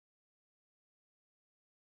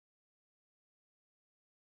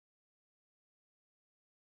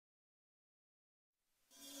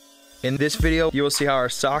In this video, you will see how our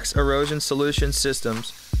Sox erosion solution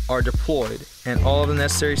systems are deployed and all of the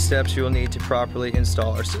necessary steps you will need to properly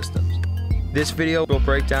install our systems. This video will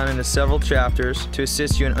break down into several chapters to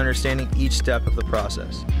assist you in understanding each step of the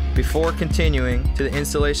process. Before continuing to the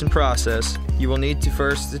installation process, you will need to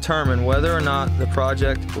first determine whether or not the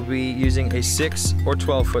project will be using a 6 or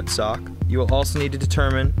 12-foot sock. You will also need to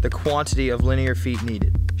determine the quantity of linear feet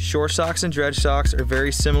needed. Shore socks and dredge socks are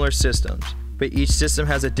very similar systems, but each system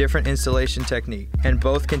has a different installation technique, and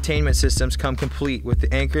both containment systems come complete with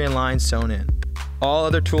the anchoring line sewn in. All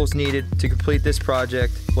other tools needed to complete this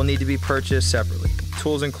project will need to be purchased separately.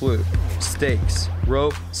 Tools include stakes,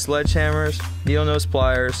 rope, sledgehammers, needle nose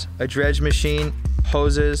pliers, a dredge machine,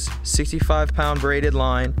 hoses, 65-pound braided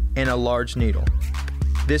line, and a large needle.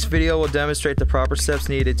 This video will demonstrate the proper steps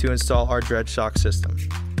needed to install our dredge sock system.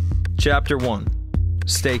 Chapter 1.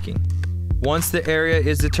 Staking. Once the area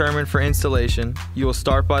is determined for installation, you will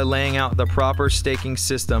start by laying out the proper staking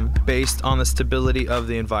system based on the stability of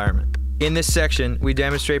the environment. In this section, we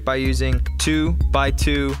demonstrate by using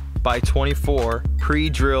 2x2x24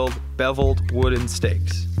 pre-drilled beveled wooden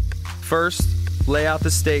stakes. First, lay out the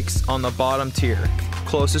stakes on the bottom tier,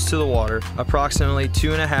 closest to the water, approximately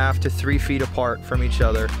 2.5 to 3 feet apart from each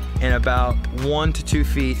other and about 1 to 2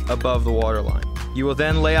 feet above the water line. You will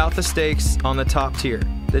then lay out the stakes on the top tier.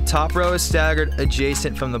 The top row is staggered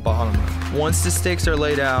adjacent from the bottom row. Once the stakes are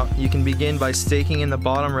laid out, you can begin by staking in the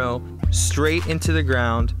bottom row straight into the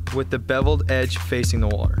ground with the beveled edge facing the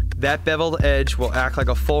water. That beveled edge will act like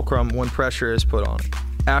a fulcrum when pressure is put on it.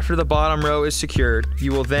 After the bottom row is secured,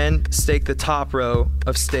 you will then stake the top row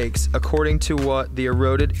of stakes according to what the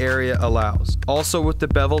eroded area allows, also with the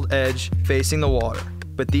beveled edge facing the water.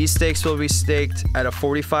 But these stakes will be staked at a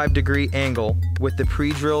 45-degree angle with the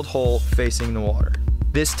pre-drilled hole facing the water.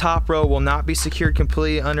 This top row will not be secured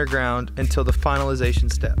completely underground until the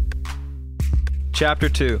finalization step. Chapter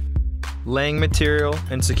 2. Laying material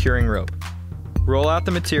and securing rope. Roll out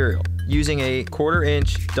the material. Using a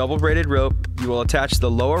 1/4-inch double braided rope, you will attach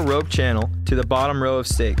the lower rope channel to the bottom row of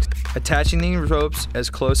stakes, attaching these ropes as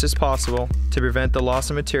close as possible to prevent the loss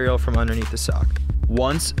of material from underneath the sock.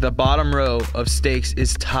 Once the bottom row of stakes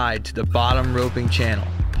is tied to the bottom roping channel,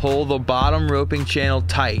 pull the bottom roping channel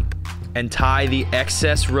tight and tie the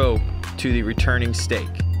excess rope to the returning stake.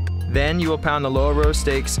 Then you will pound the lower row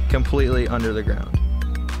stakes completely under the ground.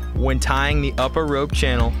 When tying the upper rope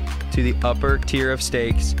channel to the upper tier of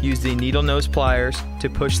stakes, use the needle nose pliers to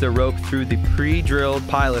push the rope through the pre-drilled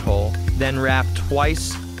pilot hole, then wrap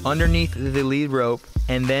twice underneath the lead rope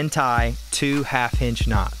and then tie 2 1/2-inch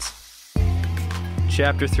knots.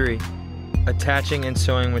 Chapter 3. Attaching and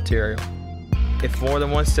sewing material. If more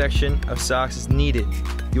than one section of socks is needed,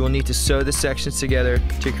 you will need to sew the sections together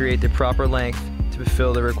to create the proper length to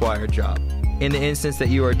fulfill the required job. In the instance that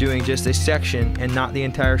you are doing just a section and not the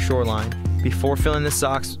entire shoreline, before filling the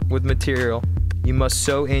socks with material, you must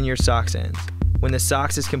sew in your socks ends. When the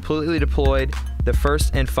socks is completely deployed, the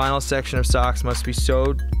first and final section of socks must be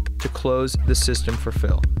sewed to close the system for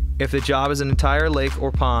fill. If the job is an entire lake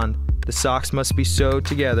or pond, the socks must be sewed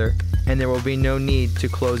together and there will be no need to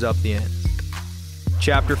close up the ends.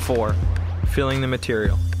 Chapter 4. Filling the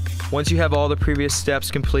material. Once you have all the previous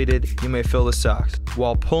steps completed, you may fill the socks.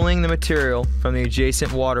 While pulling the material from the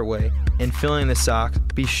adjacent waterway and filling the socks,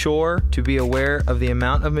 be sure to be aware of the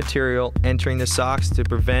amount of material entering the socks to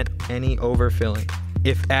prevent any overfilling.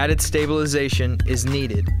 If added stabilization is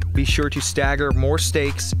needed, be sure to stagger more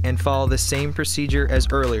stakes and follow the same procedure as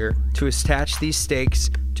earlier to attach these stakes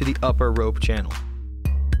to the upper rope channel.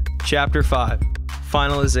 Chapter 5.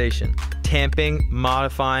 Finalization. Tamping,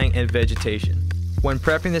 modifying, and vegetation. When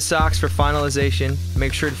prepping the socks for finalization,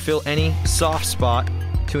 make sure to fill any soft spot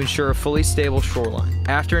to ensure a fully stable shoreline.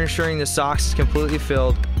 After ensuring the socks is completely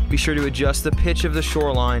filled, be sure to adjust the pitch of the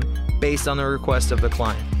shoreline based on the request of the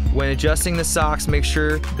client. When adjusting the socks, make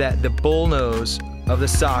sure that the bull nose of the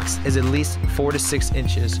socks is at least 4 to 6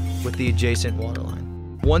 inches with the adjacent waterline.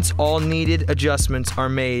 Once all needed adjustments are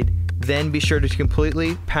made, then be sure to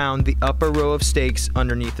completely pound the upper row of stakes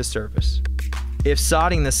underneath the surface. If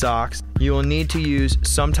sodding the socks, you will need to use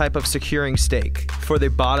some type of securing stake for the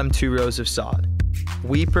bottom 2 rows of sod.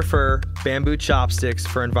 We prefer bamboo chopsticks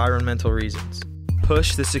for environmental reasons.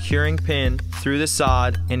 Push the securing pin through the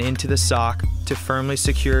sod and into the sock to firmly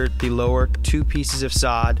secure the lower 2 pieces of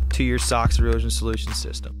sod to your Sox erosion solution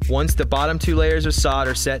system. Once the bottom 2 layers of sod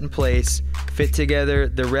are set in place, fit together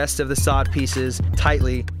the rest of the sod pieces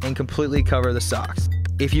tightly and completely cover the socks.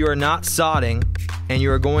 If you are not sodding and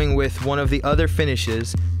you are going with one of the other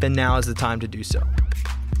finishes, then now is the time to do so.